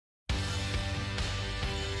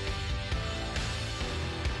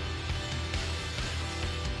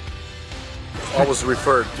I was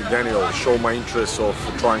referred to Daniel, show my interest of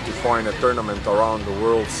trying to find a tournament around the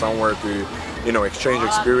world somewhere to, you know, exchange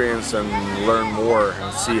experience and learn more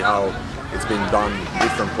and see how it's being done in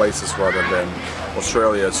different places rather than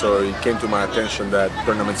Australia. So it came to my attention that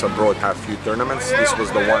tournaments abroad have few tournaments. This was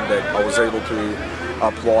the one that I was able to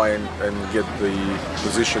apply and get the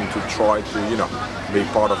position to try to, you know, be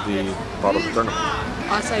part of the tournament.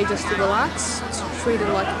 I say just to relax, treat it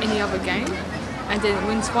like any other game, and then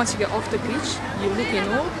once you get off the pitch, you look in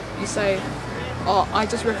all, you say, oh, I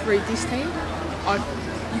just refereed this team,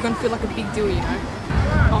 you're going to feel like a big deal, you know.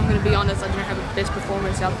 I'm going to be honest, I didn't have the best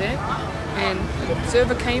performance out there, and the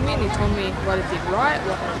observer came in, he told me what I did right,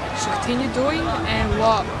 what I should continue doing, and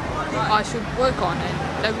what I should work on,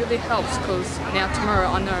 and that really helps because now tomorrow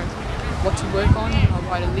I know what to work on. I'll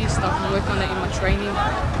write a list, I can work on it in my training,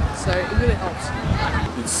 so it really helps.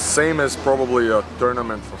 It's same as probably a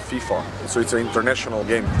tournament for FIFA, so it's an international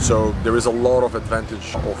game. So there is a lot of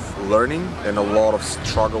advantage of learning and a lot of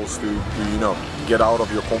struggles to you know, get out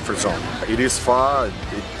of your comfort zone. It is far, it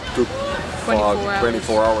took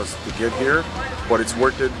 24 hours to get here, but it's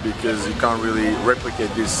worth it because you can't really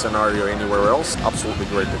replicate this scenario anywhere else. Absolutely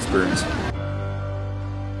great experience.